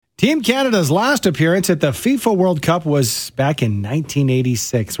Team Canada's last appearance at the FIFA World Cup was back in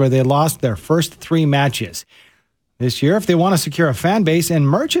 1986, where they lost their first 3 matches. This year, if they want to secure a fan base and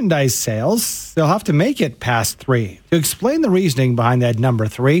merchandise sales, they'll have to make it past 3. To explain the reasoning behind that number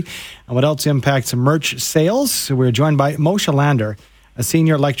 3 and what else impacts merch sales, we're joined by Moshe Lander, a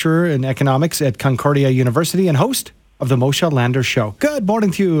senior lecturer in economics at Concordia University and host of the Moshe Lander Show. Good morning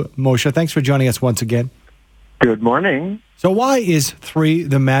to you, Moshe. Thanks for joining us once again. Good morning. So why is 3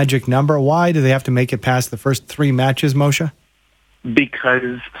 the magic number? Why do they have to make it past the first 3 matches, Moshe?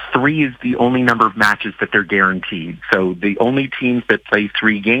 Because 3 is the only number of matches that they're guaranteed. So the only teams that play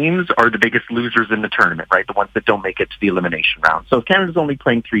 3 games are the biggest losers in the tournament, right? The ones that don't make it to the elimination round. So if Canada's only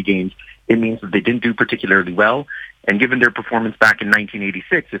playing 3 games, it means that they didn't do particularly well. And given their performance back in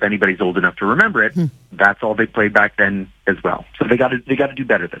 1986, if anybody's old enough to remember it, that's all they played back then as well. So they got to do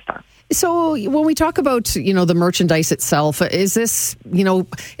better this time. So when we talk about, the merchandise itself, is this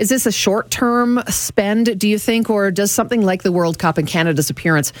a short-term spend, do you think, or does something like the World Cup and Canada's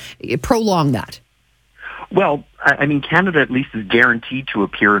appearance prolong that? Well, I mean, Canada at least is guaranteed to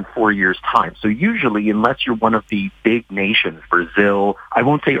appear in 4 years' time. So usually, unless you're one of the big nations, Brazil, I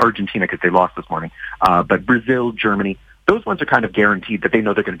won't say Argentina because they lost this morning, but Brazil, Germany, those ones are kind of guaranteed that they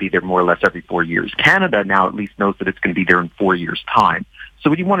know they're going to be there more or less every 4 years. Canada now at least knows that it's going to be there in 4 years' time. So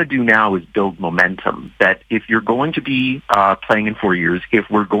what you want to do now is build momentum, that if you're going to be playing in 4 years, if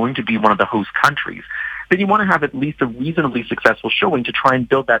we're going to be one of the host countries, then you want to have at least a reasonably successful showing to try and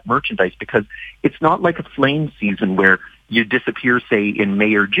build that merchandise, because it's not like a flame season where you disappear, say, in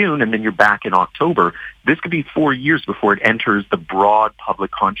May or June, and then you're back in October. This could be 4 years before it enters the broad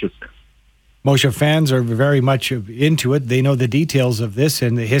public consciousness. Moshe, fans are very much into it. They know the details of this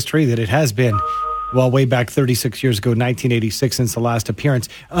and the history that it has been, way back 36 years ago, 1986, since the last appearance.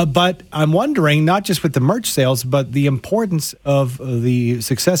 But I'm wondering, not just with the merch sales, but the importance of the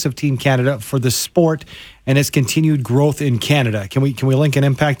success of Team Canada for the sport and its continued growth in Canada. Can we link an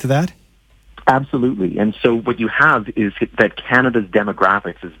impact to that? Absolutely. And so what you have is that Canada's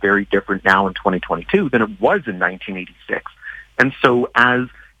demographics is very different now in 2022 than it was in 1986. And so as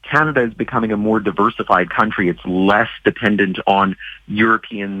Canada is becoming a more diversified country, it's less dependent on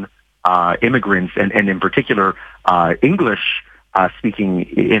European immigrants and in particular English-speaking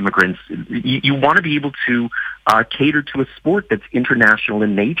immigrants. You want to be able to cater to a sport that's international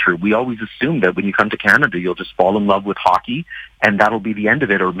in nature. We always assume that when you come to Canada, you'll just fall in love with hockey, and that'll be the end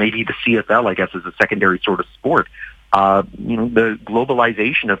of it, or maybe the CFL, I guess, is a secondary sort of sport. The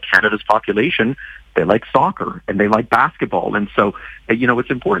globalization of Canada's population, they like soccer and they like basketball. And so,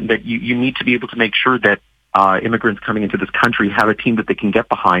 it's important that you need to be able to make sure that immigrants coming into this country have a team that they can get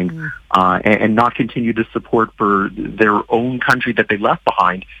behind and not continue to support for their own country that they left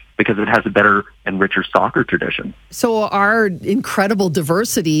behind because it has a better and richer soccer tradition. So our incredible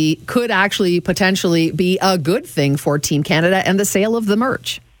diversity could actually potentially be a good thing for Team Canada and the sale of the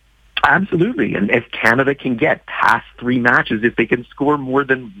merch. Absolutely. And if Canada can get past 3 matches, if they can score more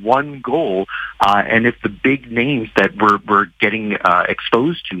than 1 goal, and if the big names that we're getting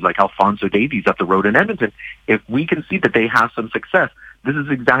exposed to, like Alphonso Davies up the road in Edmonton, if we can see that they have some success, this is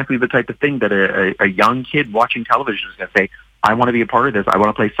exactly the type of thing that a young kid watching television is going to say, I want to be a part of this. I want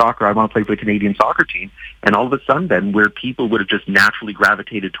to play soccer. I want to play for the Canadian soccer team. And all of a sudden then, where people would have just naturally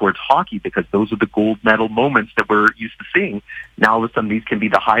gravitated towards hockey because those are the gold medal moments that we're used to seeing, now all of a sudden these can be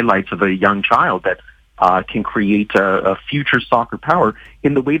the highlights of a young child that can create a future soccer power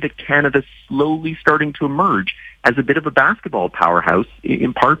in the way that Canada's slowly starting to emerge as a bit of a basketball powerhouse,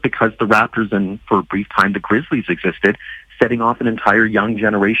 in part because the Raptors and for a brief time the Grizzlies existed, setting off an entire young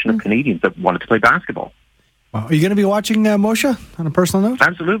generation of Canadians that wanted to play basketball. Wow. Are you going to be watching Moshe on a personal note?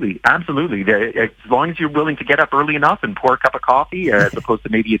 Absolutely. As long as you're willing to get up early enough and pour a cup of coffee as opposed to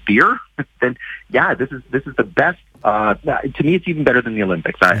maybe a beer, then this is the best. To me, it's even better than the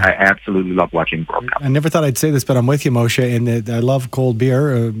Olympics. I absolutely love watching World Cup. I never thought I'd say this, but I'm with you, Moshe, in that I love cold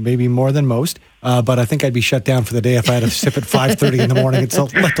beer, maybe more than most. But I think I'd be shut down for the day if I had to sip at 5:30 in the morning. It's a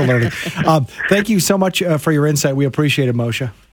lot to learn. Thank you so much for your insight. We appreciate it, Moshe.